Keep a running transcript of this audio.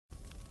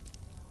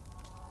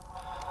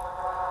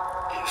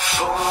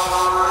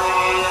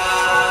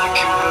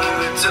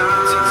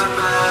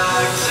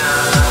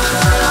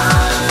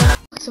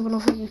to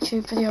another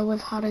YouTube video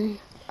with Harry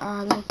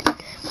and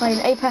playing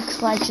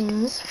Apex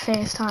Legends,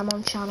 first time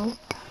on channel.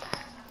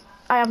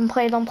 I haven't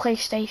played on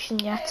PlayStation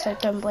yet, so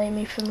don't blame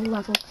me for my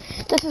level.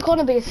 This is going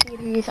to be a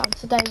series, and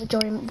today we're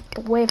joining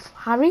with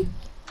Harry.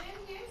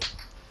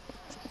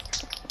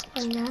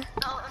 And yeah.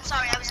 Oh, I'm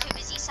sorry, I was too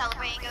busy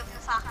celebrating over the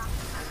fact.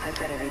 I've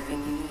got everything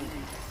you need.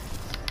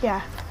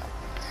 Yeah.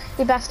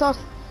 You best not.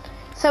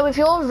 So if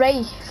your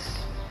Wraith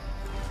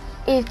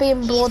is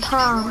being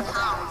bloodhound,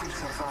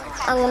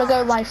 I'm gonna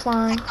go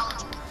lifeline.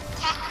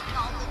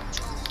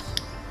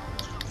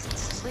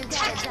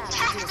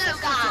 Techno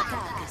guy.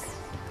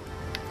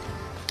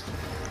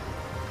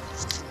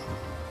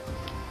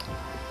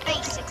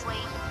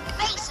 Basically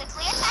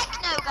a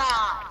techno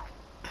guy.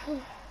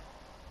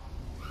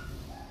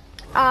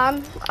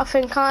 I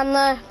think I'm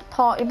the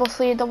party bus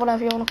leader,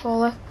 whatever you want to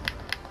call it.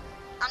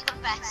 I'm the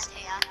best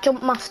here.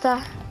 Jump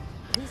master.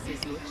 This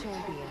is your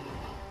champion.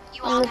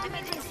 You are going to be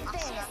the jump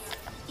master.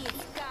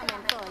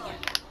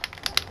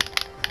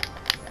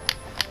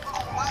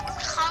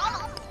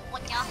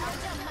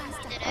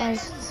 Right.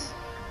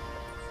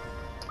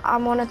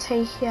 I'm gonna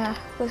take you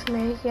with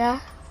me, yeah?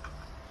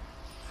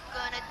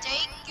 Gonna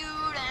take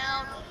you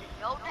down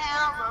your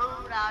town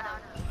road out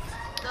of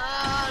the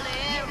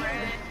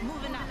lyric.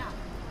 Moving on.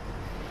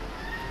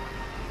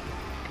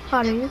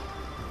 Harry?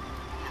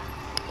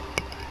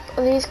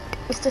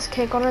 Is this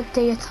kid gonna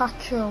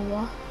detach or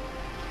what?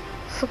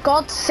 For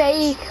God's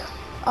sake!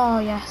 Oh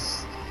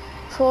yes.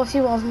 Thought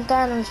he wasn't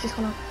then, I was just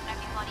gonna...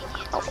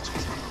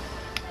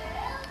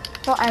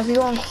 Not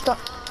everyone, just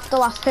the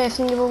last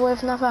person you were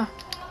with, never.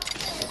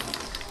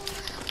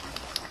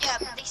 Yeah,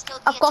 but they still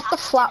I've got the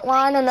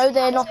flatline, I know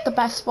they're not the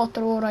best, but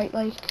they're alright,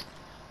 like.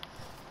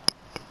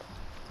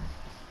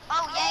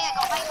 Oh yeah, I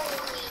got my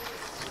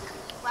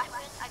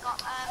weapon. I got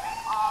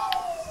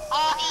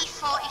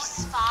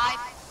RE45.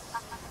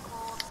 That's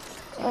called.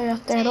 Oh yeah,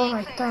 they're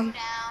alright then.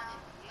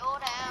 You're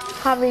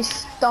down. Harry,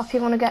 stop,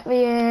 you're gonna get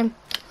me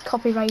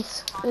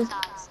copyright.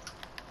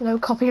 No,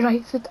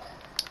 copyrighted.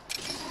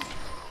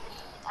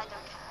 I don't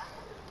care.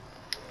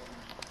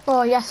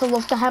 Oh yes, I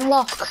love the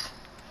hemlock.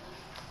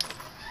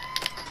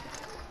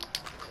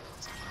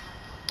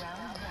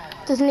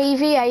 There's an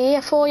EVA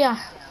here for you.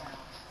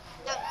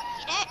 Don't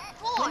need it.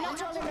 Boy.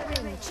 Not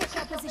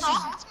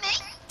me.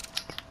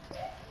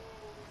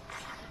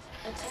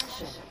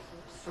 Attention.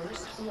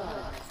 First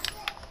blood.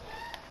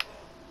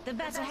 The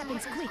battle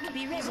happens quick,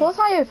 be ready. Thought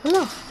I opened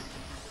that.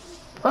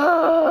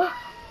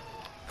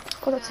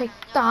 Gotta take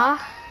that.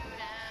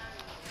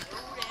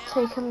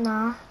 Take him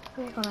now.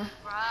 I'm gonna.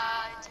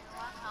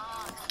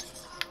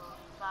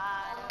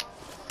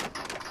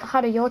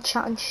 Harry, you're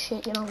chatting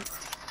shit, you know.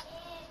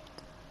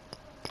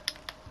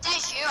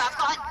 There's you. I've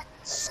got.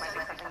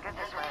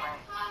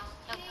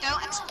 No,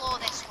 don't explore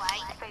this way.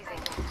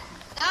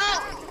 No,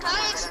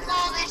 don't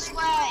explore this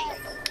way.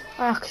 I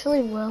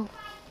actually will.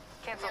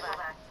 Cancel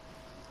that.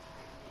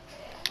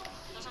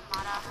 Doesn't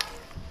matter.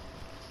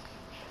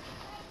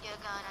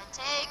 You're gonna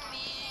take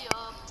me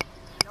up to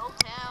your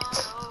town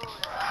road.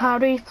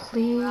 Harry,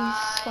 please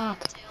stop.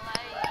 Did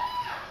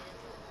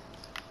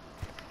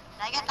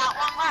I get that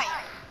one right?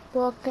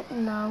 Look,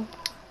 no.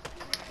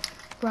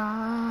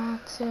 Right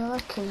till I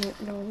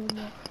can't no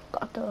more.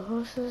 Got the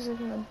horses in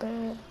the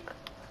back.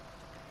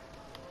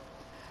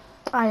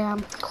 I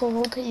am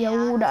called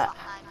Yoda.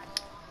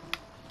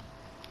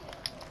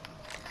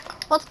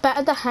 What's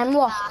better, the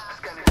hemlock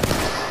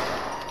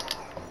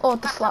or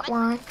the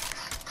flatline?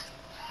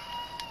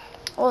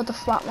 Or the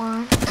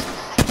flatline?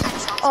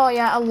 Oh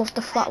yeah, I love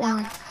the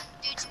flatline.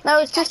 No,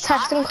 I was just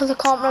testing because I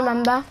can't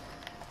remember.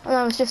 And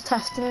I was just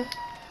testing.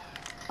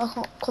 I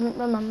couldn't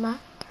remember.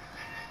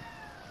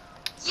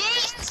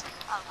 Yeet!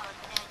 Oh,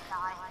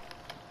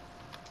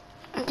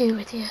 good, die. You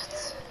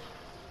idiot.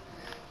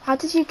 How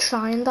did you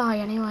try and die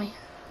anyway?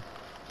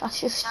 That's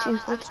just No, I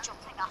stupid. was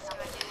jumping after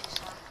a dude,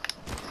 so I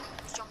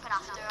was jumping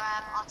after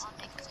our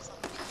teammate.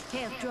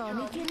 Help drone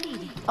if you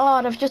need it.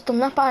 Oh, they've just done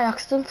that by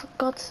accident, for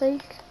God's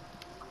sake.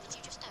 What did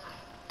you just do?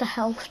 The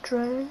health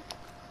drone.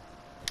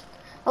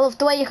 I love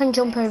the way you can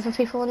jump over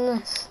people in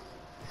this.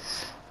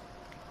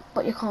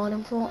 But you can't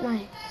in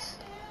Fortnite.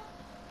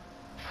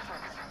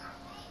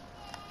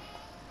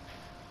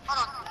 Hold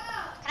on.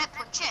 Can I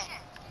punch it?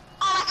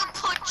 Oh, I can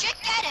punch it.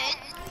 Get it?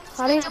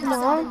 Harry, come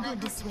on.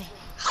 Good this way.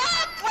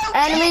 Oh, broke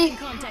Enemy!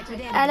 Contact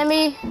with enemy.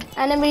 Enemy!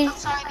 Enemy! I'm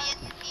sorry, me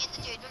and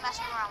the dude were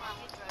messing around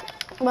with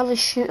you. Well, he's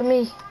shooting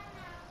me.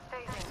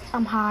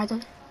 I'm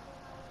hiding.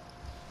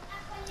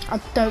 I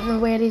don't know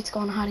where he's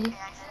gone, Harry.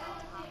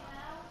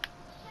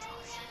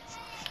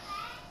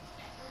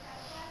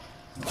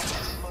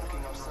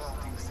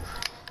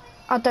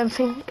 I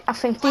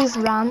think he's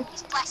ran.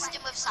 He's blessed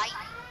him with sight.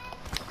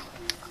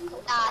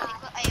 Nah, I think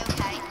we're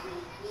A-okay.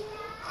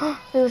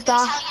 Who's He's that?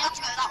 telling you not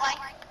to go that way.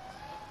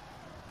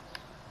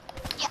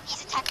 Yeah,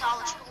 he's a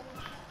technology.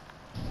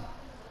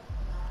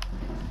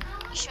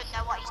 He should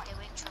know what he's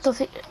doing, trust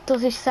me.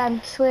 Does he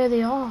sense where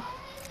they are?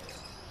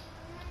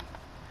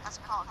 That's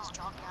part of his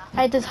job,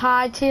 yeah. Hey, does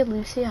hide to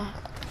Lucia?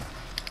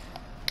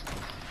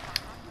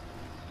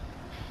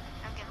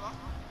 Don't give up.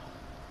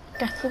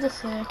 Get to the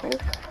circle.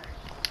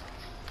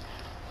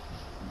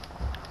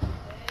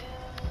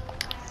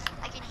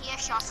 I can hear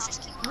shots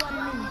just keep 1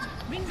 minute.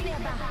 Rings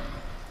nearby.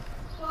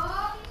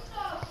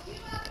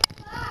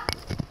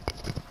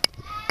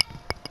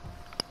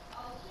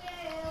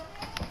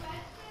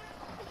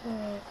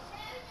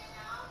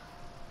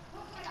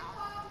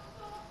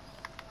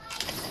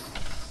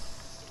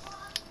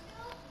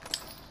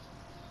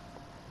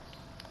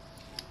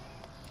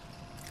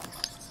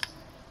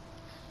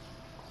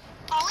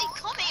 Ollie,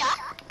 come here.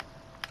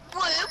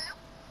 Woo.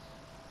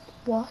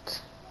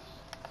 What?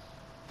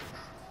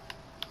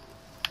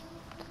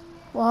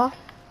 What?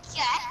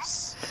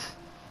 Yes.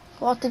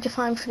 What did you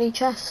find 3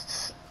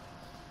 chests?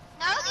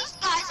 No, these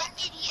guys are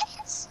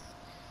idiots.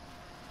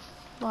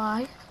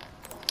 Why?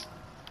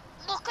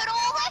 Look at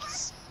all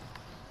this.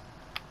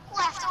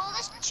 Left all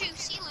this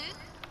juicy loot.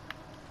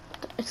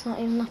 It's not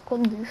even that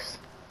good loot.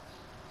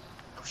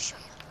 Oh, shut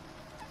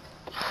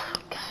up.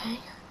 Okay.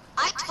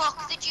 I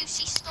took the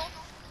juicy stuff.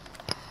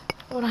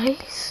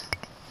 Alright.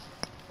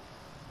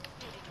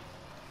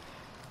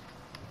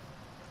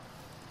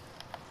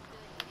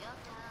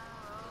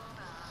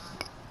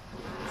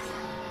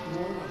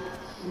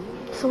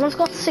 Someone's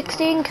got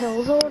 16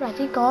 kills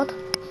already, God.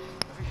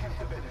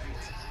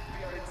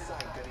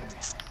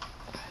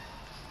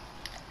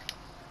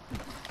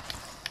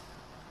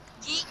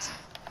 Yeet.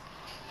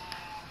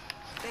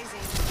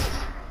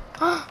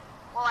 Oh,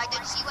 Well, I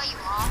don't see where you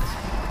are.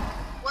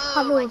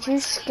 Whoa, I know, I you went to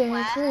scared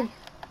where? me.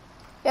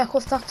 Yeah,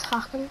 'cause that's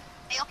hacking.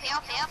 Hey, up here,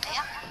 up here, up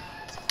here.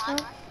 Supply. Oh,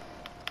 Looks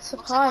like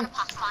supply. one of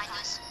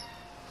Pathfinders.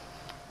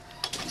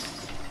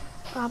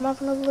 I'm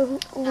having a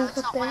look No, it's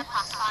at not one this. of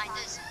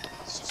Pathfinders.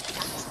 It's just a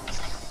natural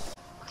thing.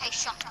 Okay,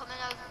 shot coming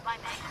over by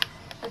me.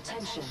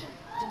 Attention.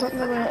 Don't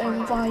know where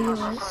over you is.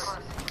 That way.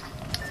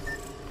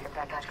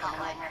 That's all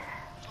I know.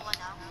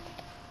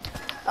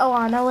 Oh,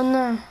 I know in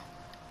there.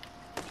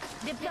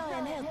 Deploy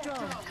and help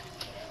drone.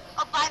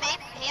 Oh, by me.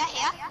 Here,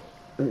 here.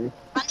 Run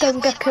the other Don't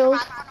way, get run killed.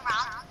 around, run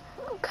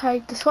around. Okay,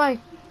 this way.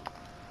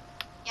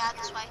 Yeah,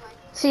 this way.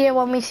 See you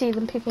when we see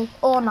them, people.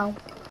 Oh no.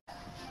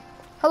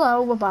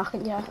 Hello, we're back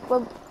and yeah.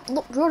 We're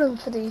running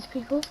for these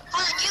people.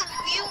 Hold on,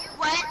 you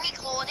weren't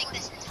recording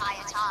this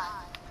entire time.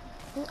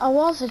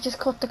 I just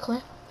cut the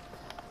clip.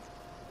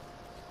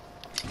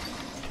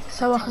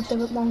 So I could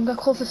do it longer,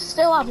 because I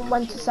still haven't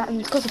went to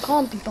settings, because I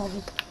can't be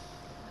bothered.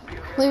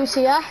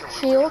 Lucia,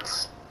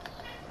 shields.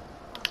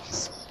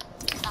 Yes.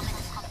 I'm in a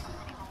conflict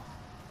anymore.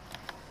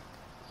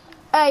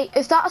 Hey,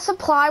 is that a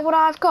supply what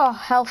I've got?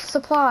 Health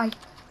supply?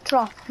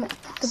 Drop.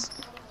 Yes.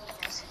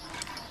 Yes.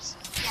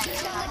 Yeah, you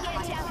should have Get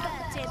one. your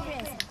birthday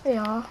present.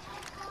 Yeah,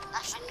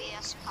 That should be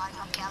a supply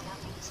drop. Yeah, I don't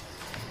think it's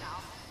no.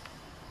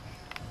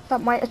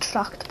 that might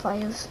attract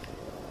players.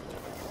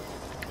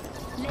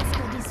 Let's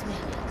go this way.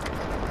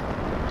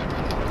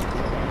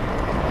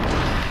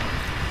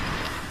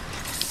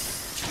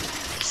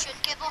 It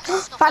should give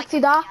us stuff Fancy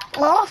like that.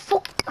 Oh,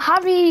 fuck.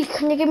 Harry,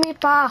 can you give me it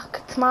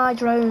back? It's my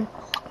drone.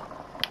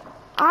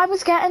 I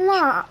was getting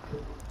that.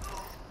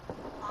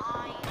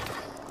 mine.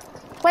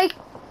 Wait,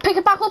 pick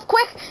it back up,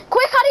 quick.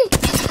 Quick, Harry.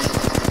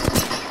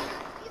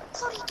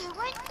 What are you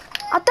doing?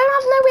 I don't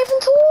have no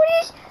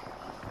inventory.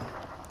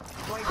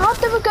 How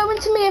do we go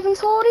into my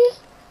inventory?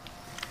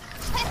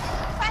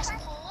 Press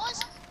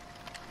pause.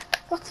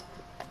 What?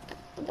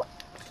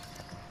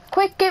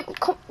 Quick,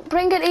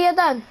 bring it here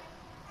then.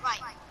 Right,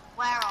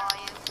 where are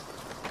you?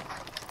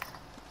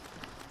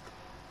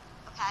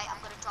 Okay, I'm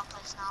gonna drop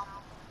this now.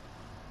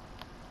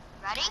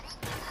 Ready?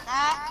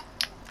 There.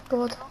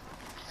 Good.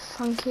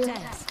 Thank you.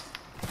 Thanks.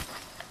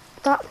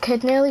 That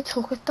kid nearly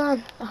took it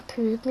then. I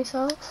proved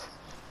myself.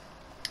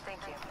 Thank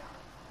you.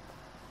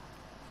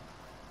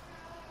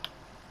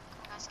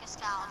 Let's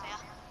get out of here.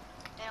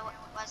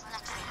 Where's the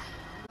next one?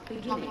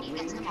 Beginning You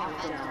get to the ring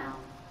market. countdown.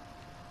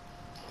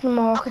 The I'll bring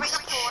market's a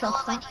portal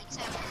if I shopper. need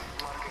to.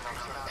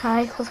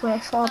 Okay, because we're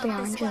far Couple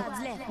behind you. squads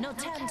left. No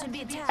time to be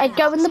Hey, tired.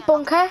 go in the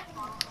bunker.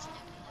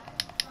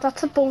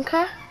 That's a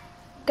bunker.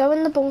 Go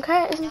in the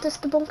bunker. Isn't this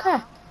the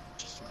bunker?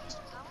 Jesus Christ,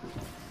 go.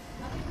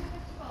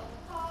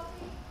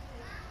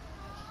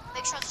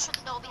 Make sure to shut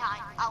the door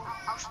behind.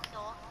 I'll shut the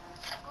door.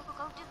 Go, go,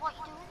 go, do what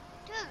you're doing.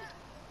 Dude,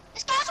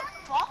 this guy's a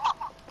bot.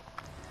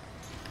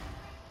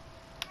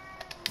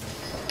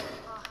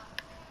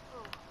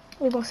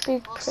 We must be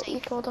pretty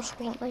good at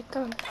Fortnite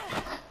then.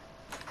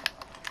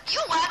 You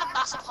have a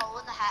massive hole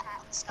in the head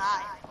in the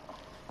sky.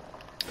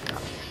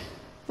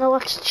 No,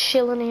 let's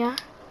chill in here.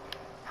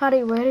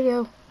 Harry, where are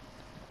you?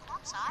 Come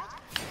outside.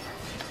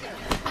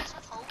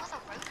 Massive hole with a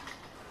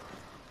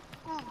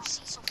rope. Ooh,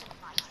 see something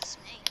nice,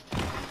 me.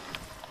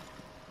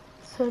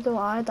 So do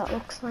I. That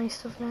looks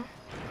nice, doesn't it?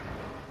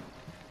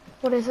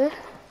 What is it?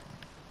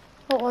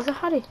 What was it,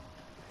 Harry?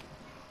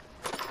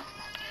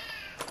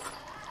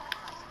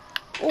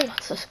 Oh,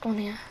 that's a gun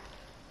here.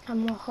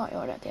 I'm not hot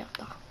already at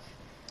that.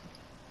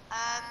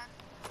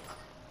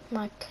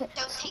 My kit.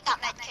 Don't take that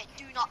med kit.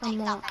 Do not take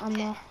that med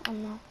kit.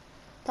 I'm not.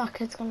 That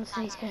kid's gonna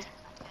take it.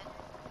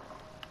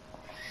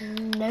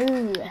 Med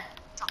kit. No.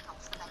 Drop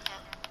off the med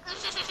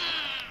kit.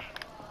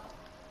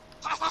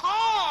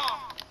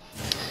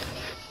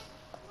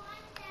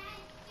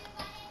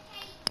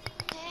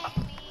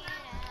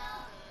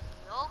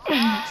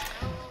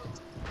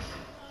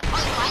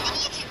 why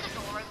didn't you kick the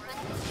door open?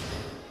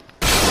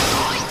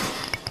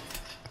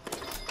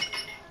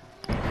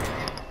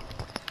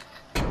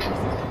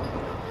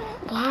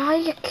 Why are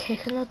you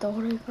kicking the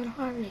door open,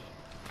 Harry?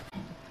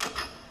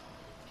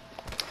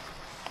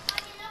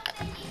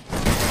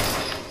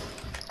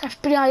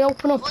 FBI,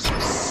 open up. Was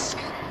it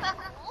super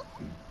cool?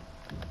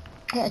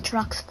 It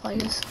attracts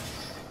players.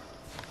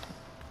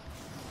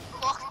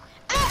 Look.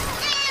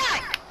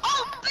 FBI!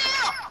 Oh,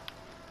 beer!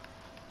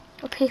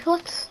 Are people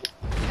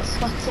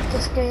let's at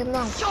this game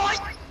now. Joy!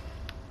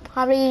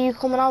 Harry, are you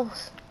coming out?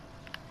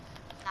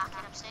 Nah, kid,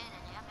 I'm staying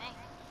in here, mate.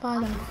 Bye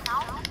then.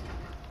 Now,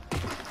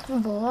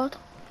 I'm bored.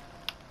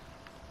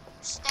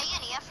 stay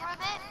in here for a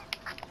bit.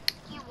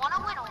 Do you want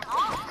to win or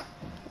not?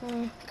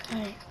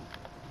 Okay.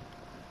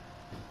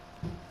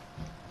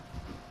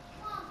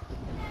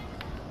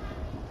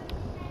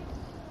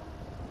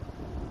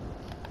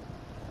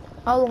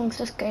 How long's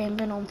this game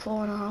been on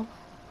for now?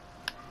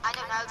 I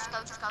don't know,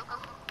 just go. Come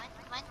in.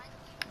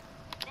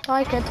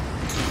 Bye, kid.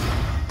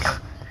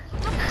 Come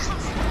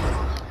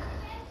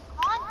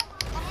on,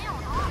 get in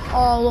or not?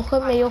 Oh, look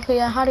at me up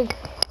here, Harry.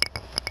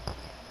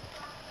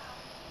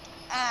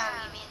 Oh,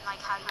 you mean like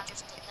how you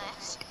just did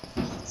this?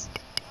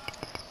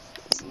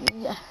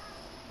 Yeah.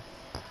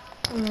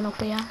 I mean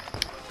up here.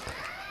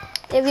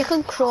 If you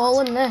can crawl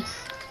in this,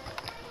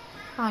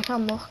 I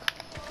can look.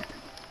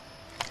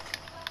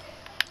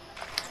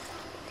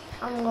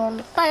 I'm going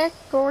to take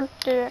your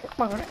dick.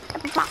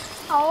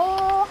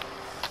 Oh.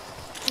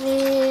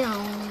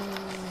 Meow.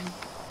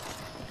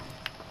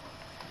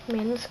 Me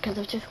and this kid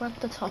have just went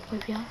to the top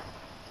with you.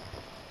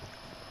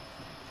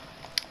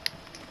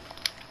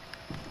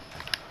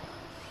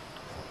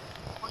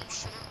 Well, you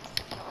shouldn't.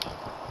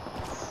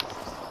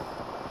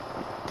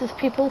 There's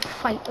people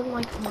fighting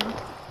like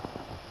mad.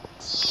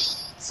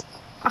 Yeet.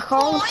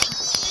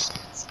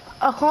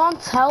 I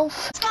can't tell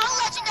It's got a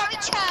legendary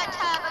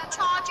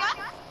turbocharger.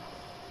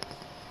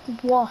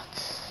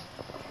 what.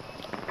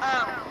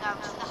 Oh, no,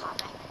 it's the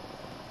habit.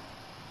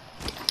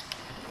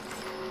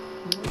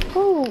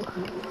 Ooh.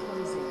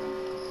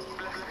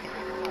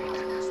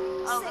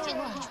 Oh, we can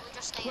literally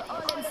just stay in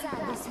All here.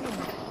 inside this room.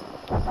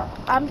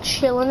 I'm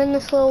chilling in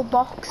this little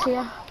box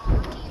here.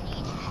 Do you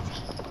need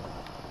heavy?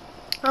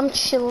 I'm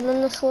chilling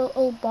in this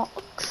little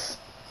box.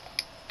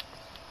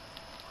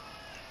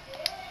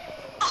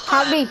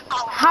 Harry,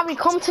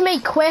 come to me,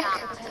 quick.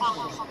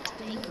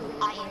 Me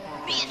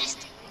and this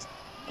dude.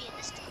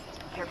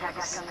 Care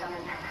package coming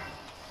in.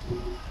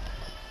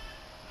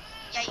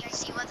 Yeah, you can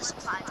see where the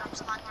supply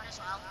drops landed as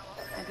well.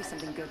 Maybe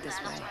something good this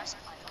way. That's where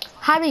supply drops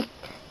landed.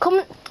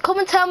 Harry, come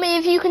and tell me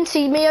if you can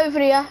see me over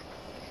here.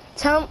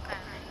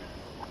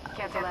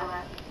 Careful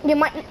that.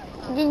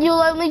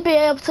 You'll only be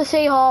able to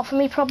see half of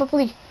me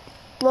probably.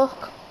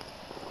 Look.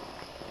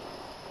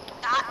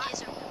 That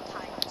is a good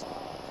time as well.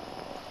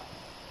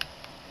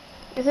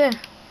 Is it?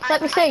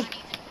 Let me see.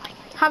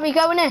 Harry,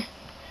 go in here.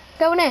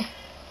 Go in here.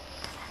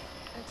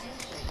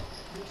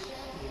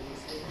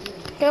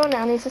 Go in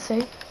there, I need to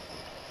see.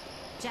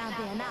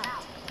 Jumping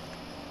out.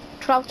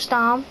 Crouch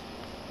down.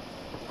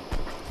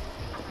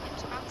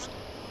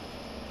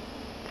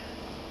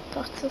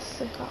 That's a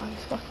sick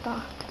eyes, what's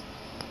that?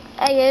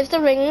 Hey, here's the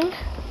ring.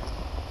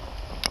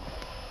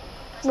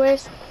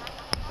 Where's...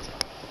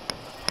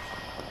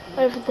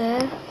 Over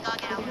there. Gotta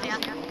get over here.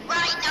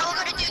 Right, now we're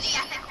gonna do the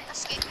epic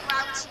escape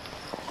route.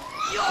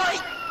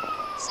 Yoink!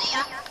 See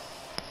ya.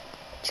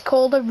 It's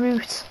called a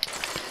route.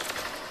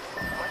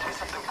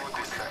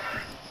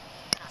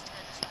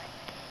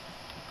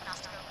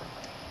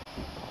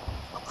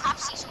 Oh crap,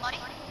 see somebody?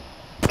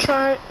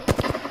 Try...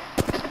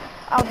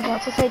 I was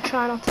about to say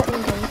try not to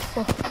engage,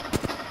 but...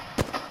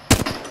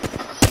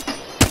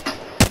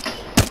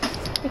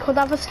 You could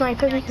have a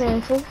sniper, be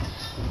careful.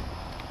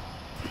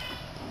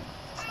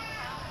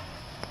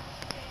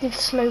 You've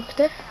smoked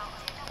it.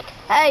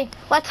 Hey,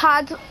 let's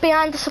hide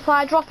behind the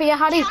supply drop here,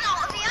 Harry. Get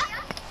out of here!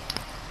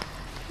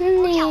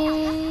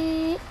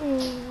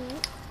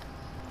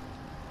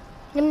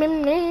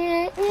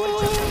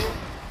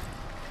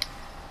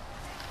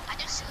 I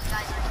just see you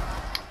guys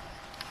everywhere.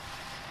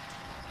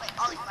 Wait,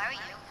 Ollie, where are you?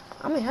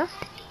 I'm here.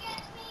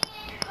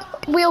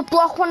 We'll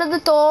block one of the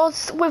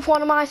doors with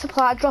one of my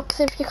supply drops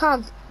if you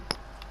can.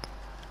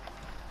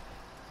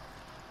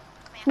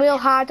 We'll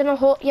hide in a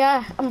hut,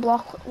 yeah, and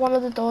block one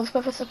of the doors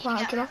with a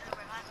supply drop.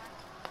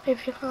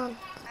 If you can.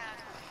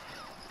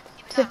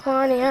 Zip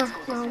line here,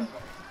 no. Yeah, no,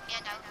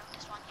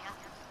 this one here.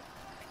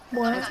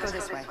 Where? Let's go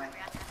this way.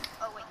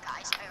 Oh wait,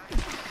 guys, I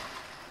already...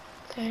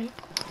 Okay.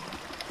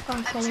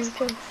 I'm following you.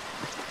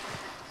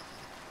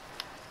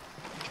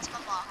 It's my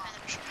marker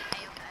that we should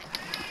be okay.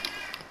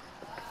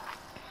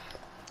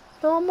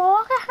 Your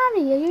marker,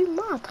 Harry, are you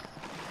mad?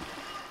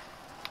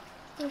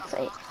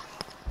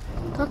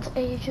 That's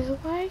ages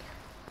away.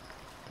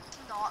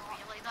 Not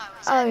really though,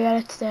 is Oh it? yeah,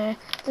 it's there.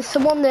 There's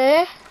someone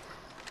there.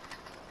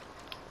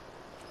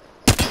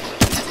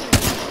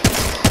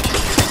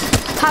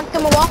 Tagged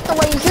him a lot, the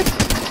lasers.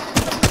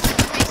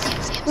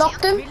 See him.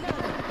 Knocked him.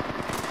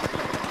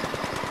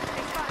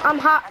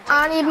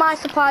 I need my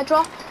supply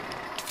drop.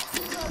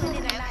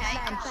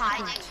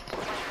 hiding.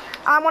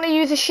 I want to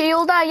use a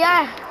shielder,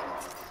 yeah.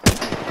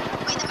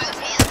 Wait, they're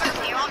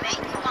both here on me.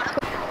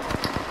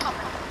 Come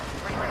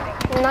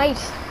on.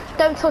 Nice.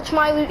 Don't touch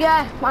my loot,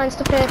 yeah. Mine's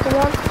the purple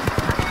one.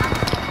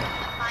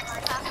 Mine's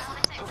the purple one,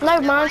 I think.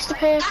 No, mine's the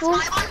purple.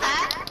 That's my one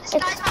there. This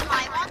guy's got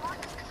my one.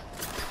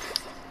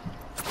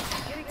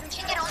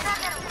 Should get on there,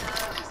 get on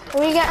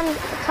there. Are we getting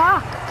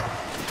attacked?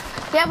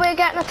 Yeah, we're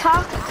getting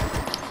attacked.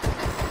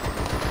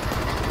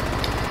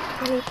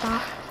 I need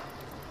that.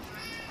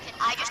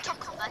 I just took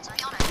cover, to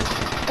be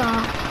honest.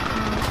 That.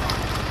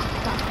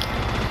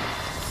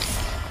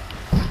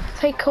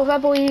 Take cover,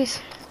 boys.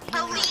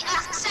 Elite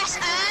access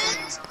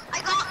earned.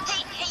 I got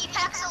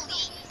Apex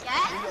Elite,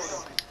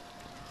 yes?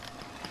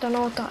 Don't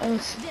know what that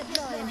is.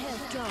 Deploy and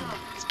help drone.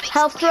 It's basically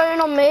Health drone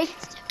on me. a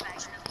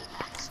version of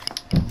Apex.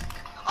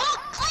 Oh,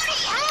 bloody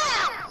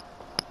hell!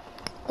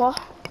 What?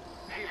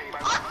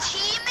 Our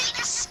teammate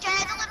just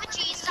scared the living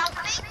Jesus out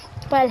of me.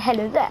 Well,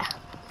 hello there.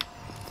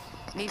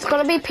 There's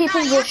gonna be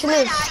people rushing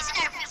us. Eyes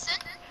and everything.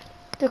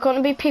 There's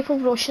gonna be people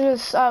rushing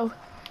us, so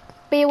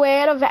be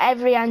aware of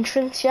every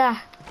entrance, yeah.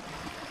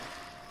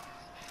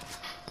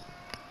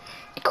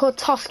 You could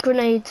toss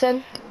grenades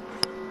in.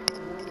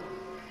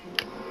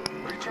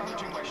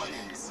 Recharging my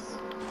shields.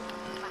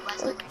 Wait,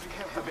 where's the...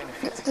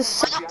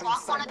 There's- Why not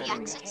block one of the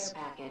exits?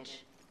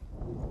 Package.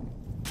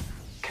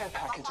 Care Block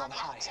package one on of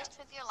the high. exits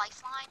with your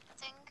lifeline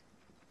thing.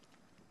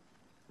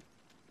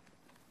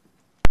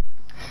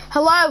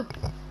 Hello?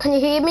 Can you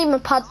hear me? My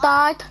pad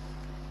died.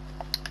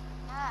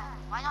 Yeah,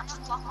 why not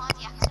just block one of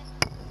the exits?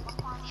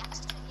 Block one of the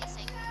exits with your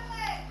thing.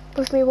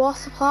 With me what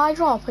supply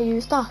drop? I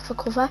used that for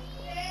cover.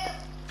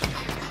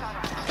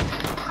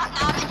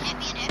 Now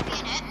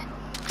being hit.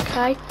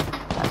 Okay.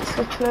 Let's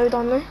switch mode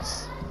on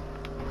this.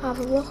 Have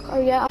a look. Oh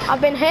yeah,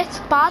 I've been hit.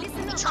 Bad.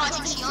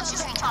 Recharging shields,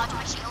 just recharging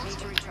my shields. Need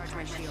to recharge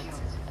my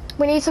shields.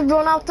 We need to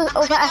run out the I'm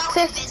other gonna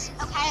go exit. invis.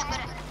 Okay,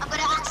 I'm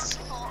gonna access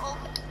the portal.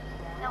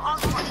 No, I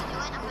don't know what you're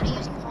doing. I'm gonna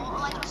use the portal,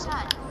 like I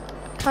said.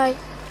 Okay.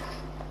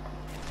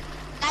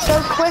 Nice, Go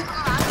come around, quick. come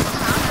around.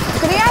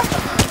 Come here.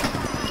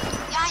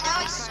 Yeah, I know,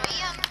 I see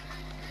him.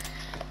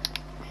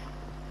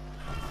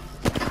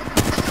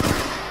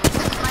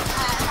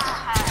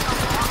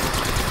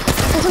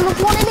 There's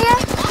another one in here.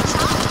 Watch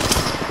out.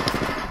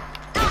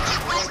 No,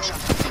 dude, where's the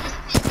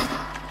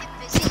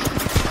busy?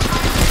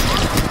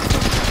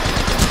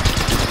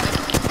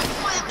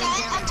 Boy, I'm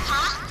getting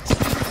attacked.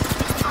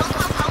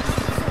 Help.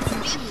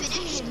 Being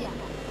finished.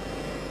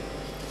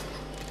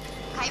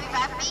 Okay,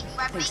 revive me.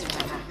 Okay,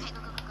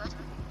 good.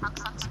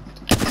 Thanks.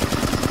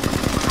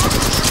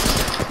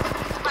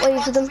 My Laser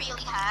one's them.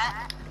 really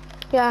hurt.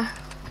 Yeah.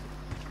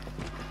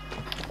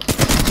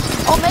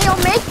 On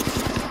me.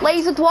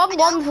 Lasered one.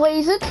 One's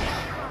lasered.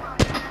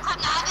 I'm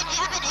in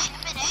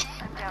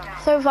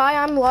it. So Vi,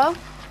 I'm low.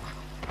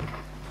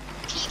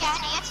 Can you get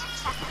in here to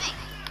protect me?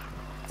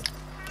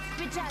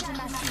 Recharging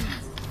my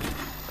shields.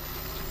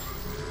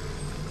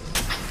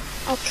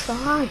 I'll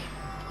try.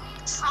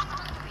 Trapped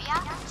under here.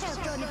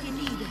 Help drone if you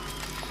need it.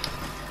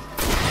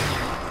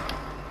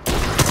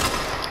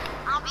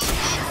 I'll be in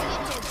here.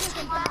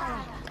 Taking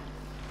fire.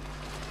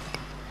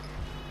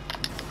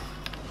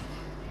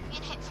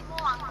 Being hit from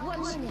all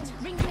angles. 1 minute.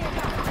 Ring clear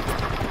back.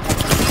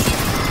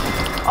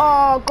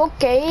 Oh, good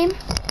game.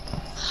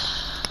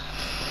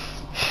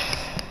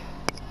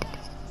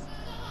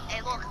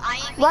 Hey, look, I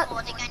ain't What?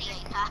 recording any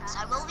Apex.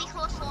 I will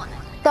record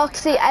Fortnite.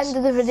 That's the end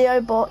of the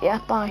video, but yeah,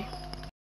 bye.